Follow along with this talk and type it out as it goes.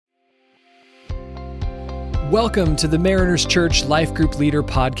Welcome to the Mariners Church Life Group Leader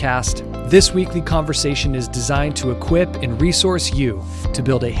Podcast. This weekly conversation is designed to equip and resource you to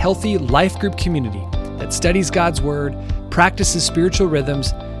build a healthy life group community that studies God's Word, practices spiritual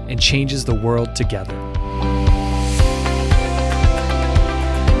rhythms, and changes the world together.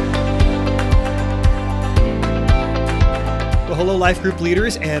 Well, hello, Life Group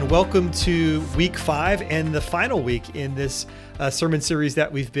leaders, and welcome to week 5 and the final week in this sermon series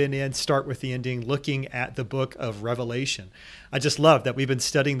that we've been in, Start with the Ending, looking at the book of Revelation. I just love that we've been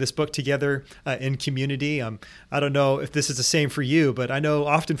studying this book together in community. I don't know if this is the same for you, but I know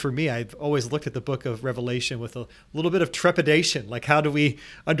often for me, I've always looked at the book of Revelation with a little bit of trepidation. Like, how do we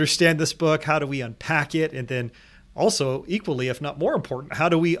understand this book? How do we unpack it? And then also, equally, if not more important, how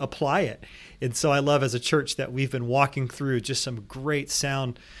do we apply it? And so I love as a church that we've been walking through just some great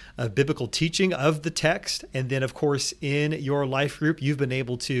sound biblical teaching of the text. And then, of course, in your life group, you've been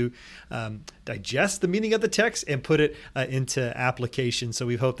able to digest the meaning of the text and put it into application. So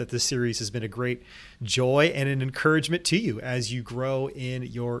we hope that this series has been a great joy and an encouragement to you as you grow in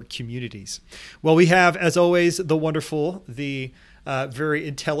your communities. Well, we have, as always, the wonderful, the very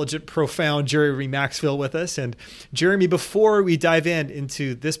intelligent, profound Jeremy Maxfield with us. And Jeremy, before we dive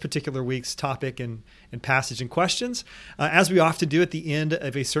into this particular week's topic and passage and questions, as we often do at the end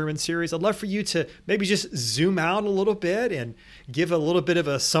of a sermon series, I'd love for you to maybe just zoom out a little bit and give a little bit of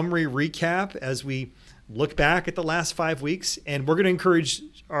a summary recap as we look back at the last 5 weeks. And we're going to encourage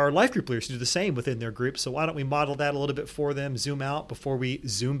our life group leaders to do the same within their group. So why don't we model that a little bit for them, zoom out before we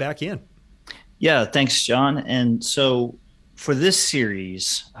zoom back in? Yeah, thanks, John. And so for this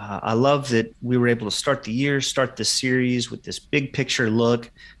series, I love that we were able to start the year, start this series with this big picture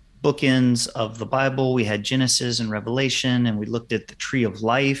look, bookends of the Bible. We had Genesis and Revelation, and we looked at the tree of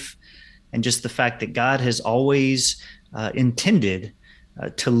life and just the fact that God has always intended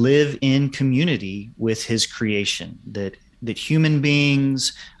to live in community with his creation, that human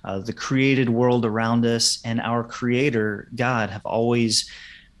beings, the created world around us, and our Creator, God, have always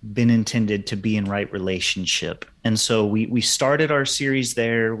been intended to be in right relationship. And so we started our series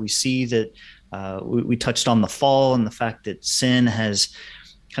there. We see that we touched on the fall and the fact that sin has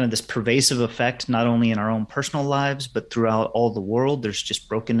kind of this pervasive effect, not only in our own personal lives, but throughout all the world. There's just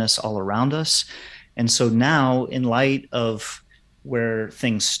brokenness all around us. And so now, in light of where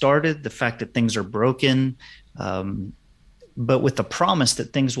things started, the fact that things are broken, but with the promise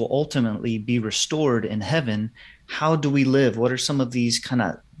that things will ultimately be restored in heaven, how do we live? What are some of these kind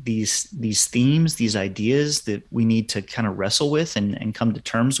of these themes, these ideas that we need to kind of wrestle with and come to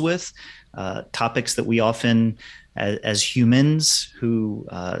terms with? Topics that we often, as humans who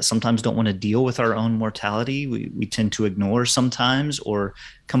sometimes don't want to deal with our own mortality, we tend to ignore sometimes, or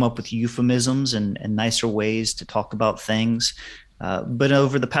come up with euphemisms and nicer ways to talk about things. But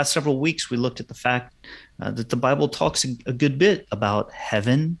over the past several weeks, we looked at the fact that the Bible talks a good bit about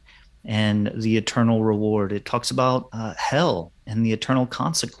heaven and the eternal reward. It talks about hell and the eternal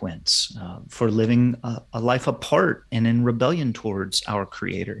consequence for living a life apart and in rebellion towards our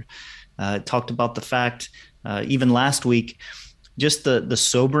Creator. It talked about the fact, even last week, just the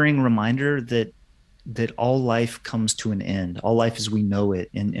sobering reminder that all life comes to an end. All life as we know it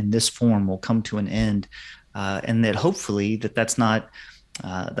in this form will come to an end. And that hopefully that's not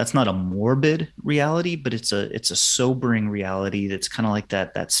a morbid reality, but it's a sobering reality. That's kind of like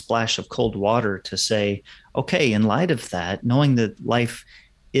that splash of cold water to say, okay, in light of that, knowing that life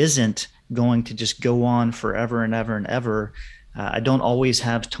isn't going to just go on forever and ever and ever, I don't always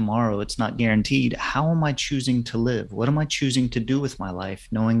have tomorrow. It's not guaranteed. How am I choosing to live? What am I choosing to do with my life?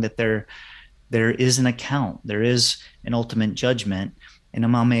 Knowing that there is an account, there is an ultimate judgment. And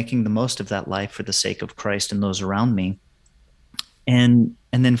am I making the most of that life for the sake of Christ and those around me? And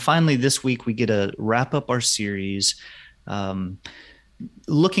then finally, this week, we get to wrap up our series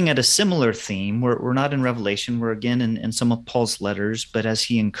looking at a similar theme. We're not in Revelation. We're again in some of Paul's letters. But as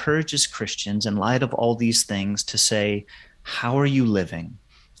he encourages Christians in light of all these things to say, how are you living?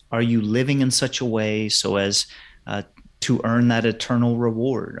 Are you living in such a way so as to earn that eternal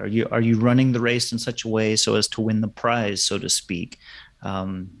reward? Are you running the race in such a way so as to win the prize, so to speak?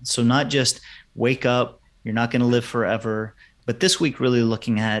 So not just wake up, you're not going to live forever, but this week really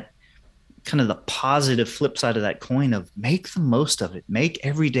looking at kind of the positive flip side of that coin of make the most of it, make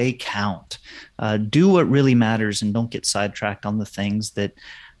every day count, do what really matters, and don't get sidetracked on the things that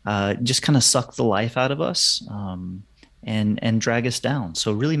just kind of suck the life out of us and drag us down.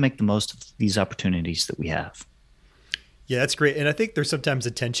 So really make the most of these opportunities that we have. Yeah, that's great. And I think there's sometimes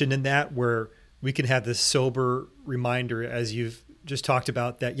a tension in that where we can have this sober reminder, as you've just talked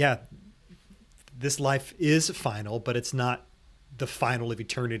about, that, yeah, this life is final, but it's not the final of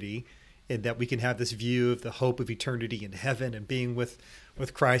eternity. and that we can have this view of the hope of eternity in heaven and being with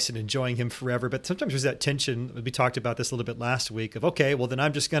Christ and enjoying him forever. But sometimes there's that tension. We talked about this a little bit last week of, okay, well then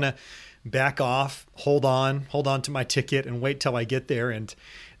I'm just going to back off, hold on to my ticket and wait till I get there. And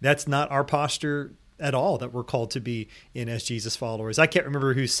that's not our posture at all that we're called to be in as Jesus followers. I can't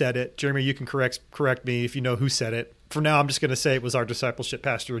remember who said it. Jeremy, you can correct me if you know who said it. For now, I'm just going to say it was our discipleship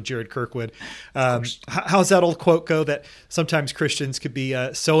pastor, Jared Kirkwood. How's that old quote go that sometimes Christians could be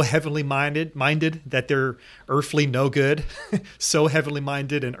so heavenly minded that they're earthly no good, so heavenly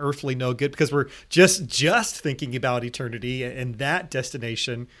minded and earthly no good, because we're just thinking about eternity and that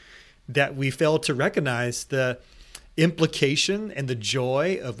destination, that we fail to recognize the implication and the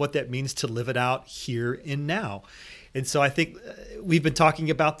joy of what that means to live it out here and now. And so I think we've been talking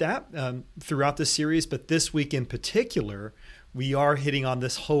about that throughout this series, but this week in particular, we are hitting on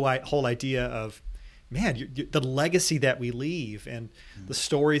this whole idea of, man, the legacy that we leave and the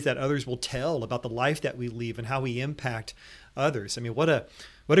stories that others will tell about the life that we leave and how we impact others. I mean, what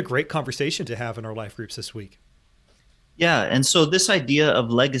a great conversation to have in our life groups this week. Yeah, and so this idea of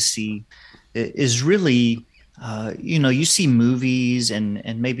legacy is really, you see movies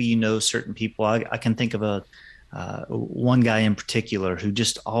and maybe certain people. I can think of one guy in particular who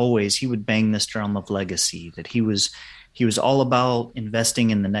just always, he would bang this drum of legacy, that he was all about investing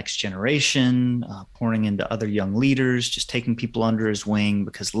in the next generation, pouring into other young leaders, just taking people under his wing,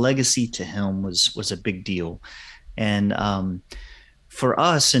 because legacy to him was a big deal. And for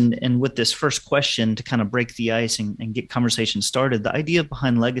us, and with this first question to kind of break the ice and get conversation started, the idea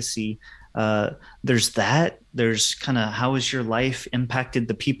behind legacy, there's kind of, how has your life impacted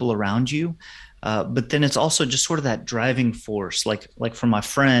the people around you? But then it's also just sort of that driving force, like for my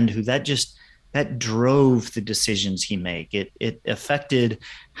friend who that drove the decisions he made. It affected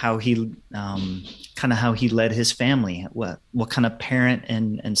how he how he led his family, what kind of parent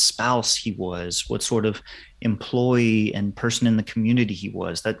and spouse he was, what sort of employee and person in the community he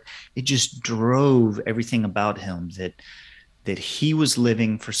was. That it just drove everything about him, that he was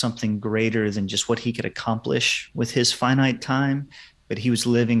living for something greater than just what he could accomplish with his finite time, but he was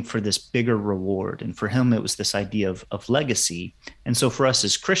living for this bigger reward. And for him, it was this idea of legacy. And so for us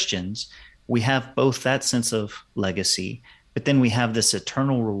as Christians, we have both that sense of legacy, but then we have this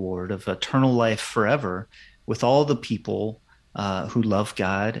eternal reward of eternal life forever with all the people who love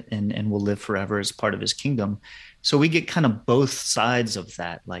God and will live forever as part of his kingdom. So we get kind of both sides of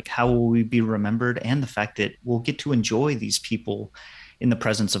that, like how will we be remembered, and the fact that we'll get to enjoy these people in the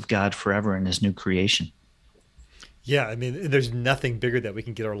presence of God forever in his new creation. Yeah, I mean, there's nothing bigger that we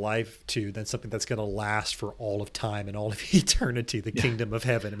can get our life to than something that's going to last for all of time and all of eternity, the kingdom of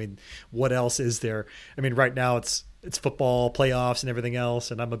heaven. I mean, what else is there? I mean, right now it's football playoffs and everything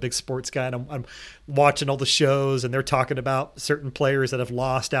else, and I'm a big sports guy, and I'm watching all the shows, and they're talking about certain players that have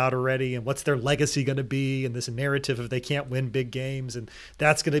lost out already and what's their legacy going to be, and this narrative of they can't win big games, and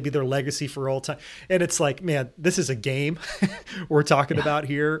that's going to be their legacy for all time. And it's like, man, this is a game we're talking about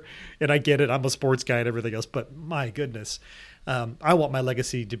here, and I get it. I'm a sports guy and everything else, but my goodness, I want my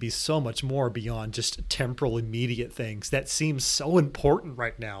legacy to be so much more beyond just temporal, immediate things that seem so important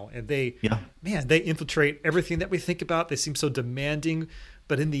right now. And they infiltrate everything that we think about. They seem so demanding,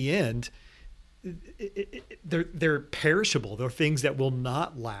 but in the end, they're perishable. They're things that will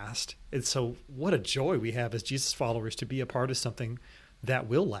not last. And so what a joy we have as Jesus followers to be a part of something that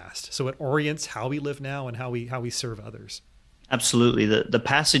will last. So it orients how we live now and how we serve others. Absolutely. The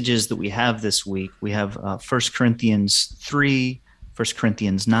passages that we have this week, we have 1 Corinthians 3, 1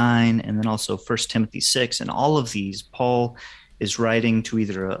 Corinthians 9, and then also 1 Timothy 6. And all of these, Paul is writing to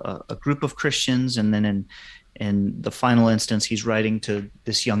either a group of Christians, and then in the final instance, he's writing to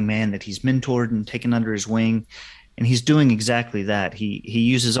this young man that he's mentored and taken under his wing. And he's doing exactly that. He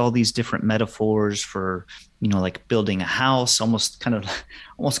uses all these different metaphors for, like building a house, almost kind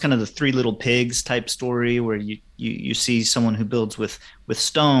of the Three Little Pigs type story, where you see someone who builds with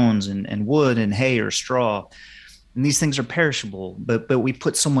stones and wood and hay or straw. And these things are perishable, but we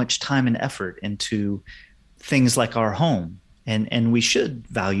put so much time and effort into things like our home. And we should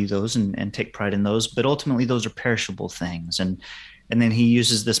value those and take pride in those, but ultimately those are perishable things. And then he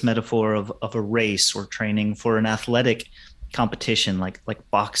uses this metaphor of a race or training for an athletic competition, like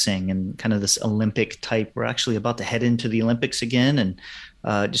boxing, and kind of this Olympic type. We're actually about to head into the Olympics again,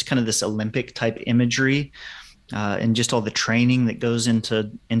 and just kind of this Olympic type imagery, and just all the training that goes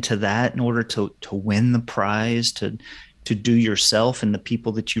into that in order to win the prize, to do yourself and the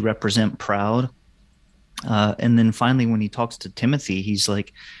people that you represent proud. And then finally, when he talks to Timothy, he's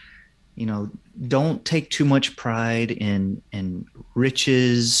like, don't take too much pride in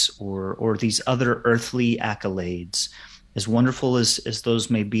riches or these other earthly accolades, as wonderful as those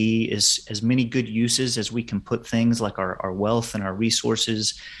may be, as many good uses as we can put things like our wealth and our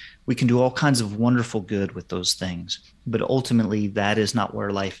resources, we can do all kinds of wonderful good with those things. But ultimately, that is not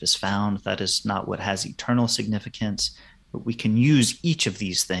where life is found. That is not what has eternal significance. But we can use each of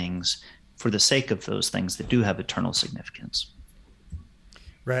these things for the sake of those things that do have eternal significance.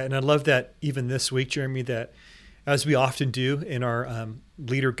 Right. And I love that even this week, Jeremy, that as we often do in our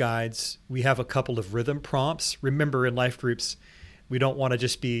leader guides, we have a couple of rhythm prompts. Remember, in life groups, we don't want to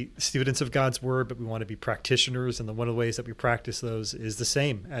just be students of God's word, but we want to be practitioners. And one of the ways that we practice those is the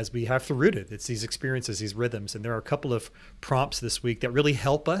same as we have to root it. It's these experiences, these rhythms. And there are a couple of prompts this week that really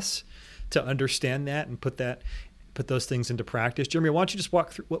help us to understand that and put those things into practice. Jeremy, why don't you just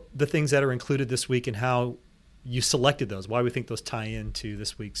walk through the things that are included this week and how you selected those, why we think those tie into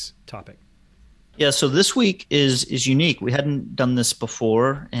this week's topic. Yeah, so this week is unique. We hadn't done this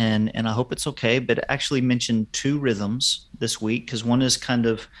before, and I hope it's okay, but it actually mentioned two rhythms this week, because one is kind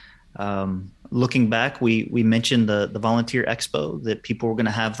of looking back. We mentioned the Volunteer Expo, that people were going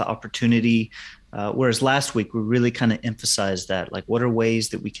to have the opportunity, whereas last week we really kind of emphasized that, like, what are ways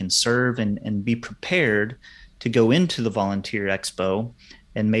that we can serve and be prepared to go into the Volunteer Expo,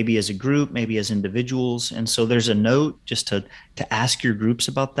 and maybe as a group, maybe as individuals. And so there's a note just to ask your groups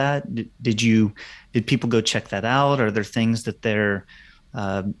about that. Did people go check that out? Are there things that they're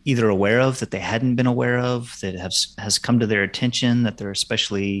either aware of that they hadn't been aware of, that has come to their attention, that they're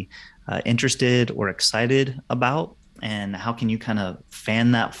especially interested or excited about? And how can you kind of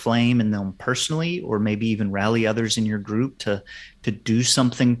fan that flame in them personally, or maybe even rally others in your group to do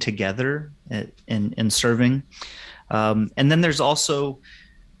something together in serving? And then there's also,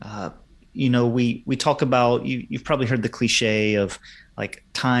 we talk about, you've probably heard the cliche of like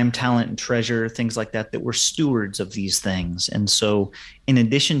time, talent, and treasure, things like that we're stewards of these things. And so in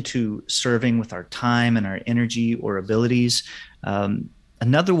addition to serving with our time and our energy or abilities,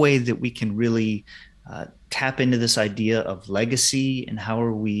 another way that we can really tap into this idea of legacy and how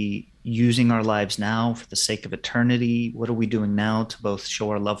are we using our lives now for the sake of eternity, what are we doing now to both show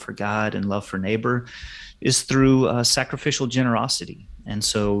our love for God and love for neighbor, is through sacrificial generosity. And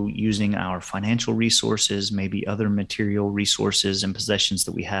so using our financial resources, maybe other material resources and possessions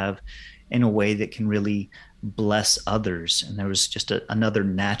that we have, in a way that can really bless others. And there was just another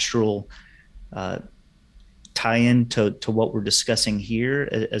natural tie-in to what we're discussing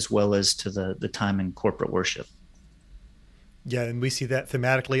here, as well as to the time in corporate worship. Yeah, and we see that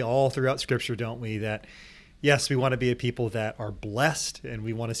thematically all throughout Scripture, don't we? That yes, we want to be a people that are blessed, and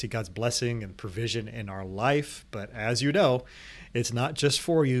we want to see God's blessing and provision in our life. But as you know, it's not just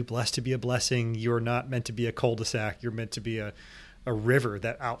for you. Blessed to be a blessing. You're not meant to be a cul-de-sac. You're meant to be a river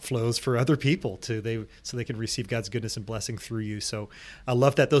that outflows for other people so they can receive God's goodness and blessing through you. So I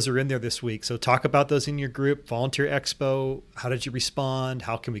love that those are in there this week. So talk about those in your group. Volunteer Expo. How did you respond?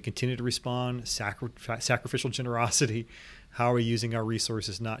 How can we continue to respond? Sacrificial generosity. How are we using our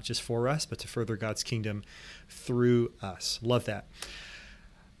resources not just for us, but to further God's kingdom through us? Love that.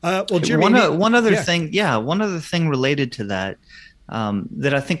 Well, Jeremy, one other thing related to that,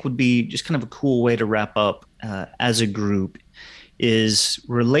 that I think would be just kind of a cool way to wrap up as a group, is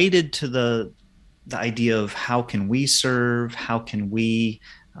related to the idea of how can we serve, how can we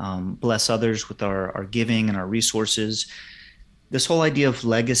bless others with our giving and our resources. This whole idea of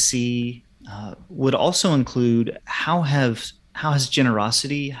legacy would also include how has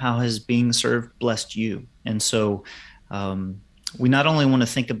generosity, how has being served blessed you? And so we not only want to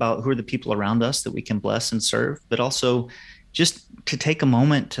think about who are the people around us that we can bless and serve, but also just to take a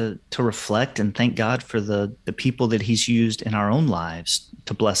moment to reflect and thank God for the people that he's used in our own lives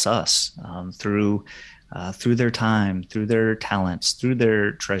to bless us through their time, through their talents, through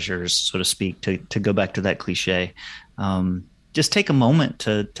their treasures, so to speak, to go back to that cliche. Just take a moment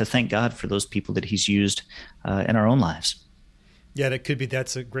to thank God for those people that he's used in our own lives. Yeah,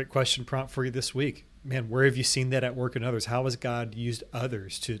 that's a great question prompt for you this week. Man, where have you seen that at work in others? How has God used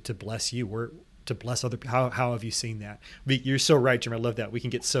others to bless you? To bless other people? How have you seen that? You're so right, Jim. I love that. We can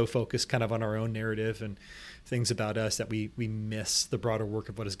get so focused kind of on our own narrative and things about us that we miss the broader work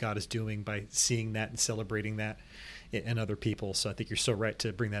of what God is doing by seeing that and celebrating that in other people. So I think you're so right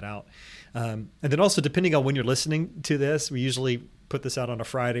to bring that out. And then also, depending on when you're listening to this, we usually put this out on a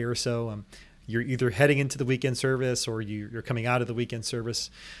Friday or so. You're either heading into the weekend service or you're coming out of the weekend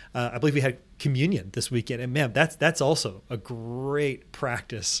service. I believe we had communion this weekend. And man, that's also a great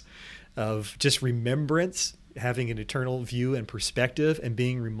practice of just remembrance, having an eternal view and perspective, and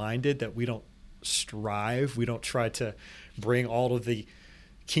being reminded that we don't strive. We don't try to bring all of the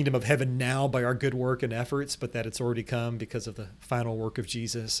kingdom of heaven now by our good work and efforts, but that it's already come because of the final work of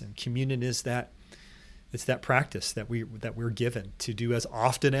Jesus. And communion is that it's that practice that we're given to do as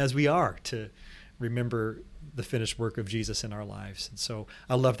often as we are to remember the finished work of Jesus in our lives. And so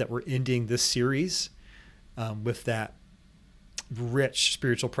I love that we're ending this series with that rich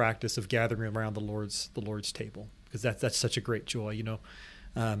spiritual practice of gathering around the Lord's table, because that's such a great joy.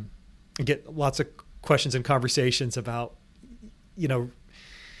 I get lots of questions and conversations about,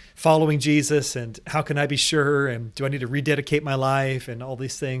 following Jesus and how can I be sure, and do I need to rededicate my life and all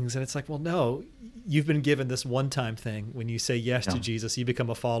these things. And it's like, well, no, you've been given this one-time thing. When you say yes to Jesus, you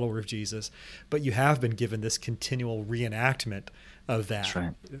become a follower of Jesus, but you have been given this continual reenactment of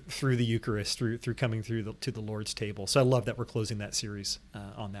that through the Eucharist, through coming to the Lord's table. So I love that we're closing that series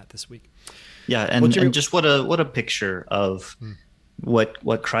on that this week. Yeah. And just what a picture of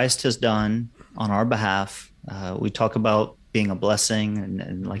what Christ has done on our behalf. We talk about being a blessing,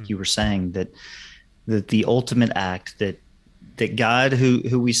 and like you were saying, that the ultimate act that God,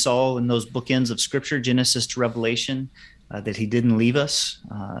 who we saw in those bookends of Scripture, Genesis to Revelation, that He didn't leave us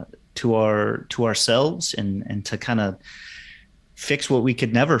to ourselves and to kind of fix what we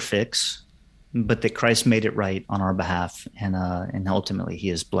could never fix, but that Christ made it right on our behalf, and ultimately He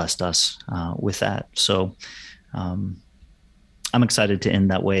has blessed us with that. So I'm excited to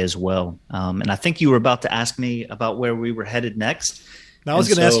end that way as well. And I think you were about to ask me about where we were headed next. Now, I was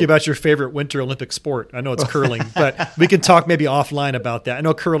going to ask you about your favorite winter Olympic sport. I know it's curling, but we can talk maybe offline about that. I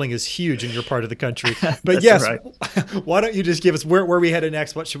know curling is huge in your part of the country. But yes, right. Why don't you just give us where we headed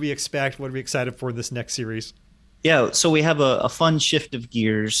next? What should we expect? What are we excited for in this next series? Yeah, so we have a fun shift of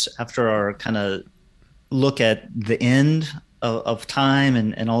gears after our kind of look at the end of time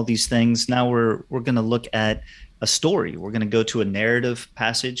and all these things. Now we're going to look at a story. We're going to go to a narrative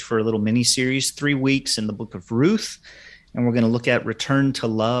passage for a little mini series, 3 weeks in the book of Ruth. And we're going to look at return to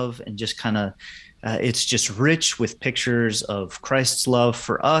love, and just kind of, it's just rich with pictures of Christ's love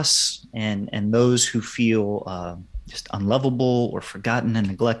for us and those who feel just unlovable or forgotten and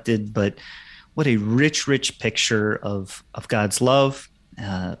neglected. But what a rich picture of God's love,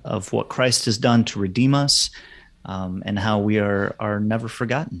 of what Christ has done to redeem us, and how we are never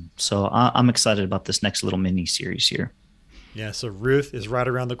forgotten. So I'm excited about this next little mini series here. Yeah, so Ruth is right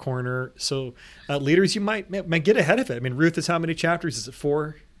around the corner. So leaders, you might get ahead of it. I mean, Ruth is how many chapters? Is it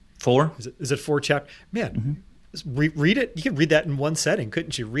 4? 4. Is it 4 chapters? Man, read it. You could read that in one setting,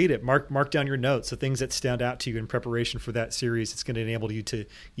 couldn't you? Read it. Mark down your notes, the things that stand out to you in preparation for that series. It's going to enable you to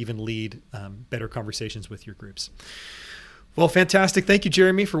even lead better conversations with your groups. Well, fantastic. Thank you,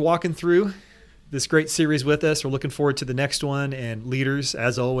 Jeremy, for walking through this great series with us. We're looking forward to the next one. And leaders,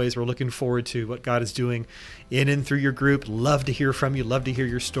 as always, we're looking forward to what God is doing in and through your group. Love to hear from you. Love to hear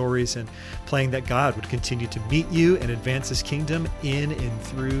your stories, and praying that God would continue to meet you and advance His kingdom in and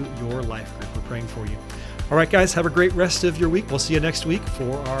through your life group. We're praying for you. All right, guys, have a great rest of your week. We'll see you next week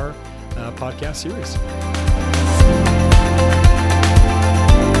for our podcast series.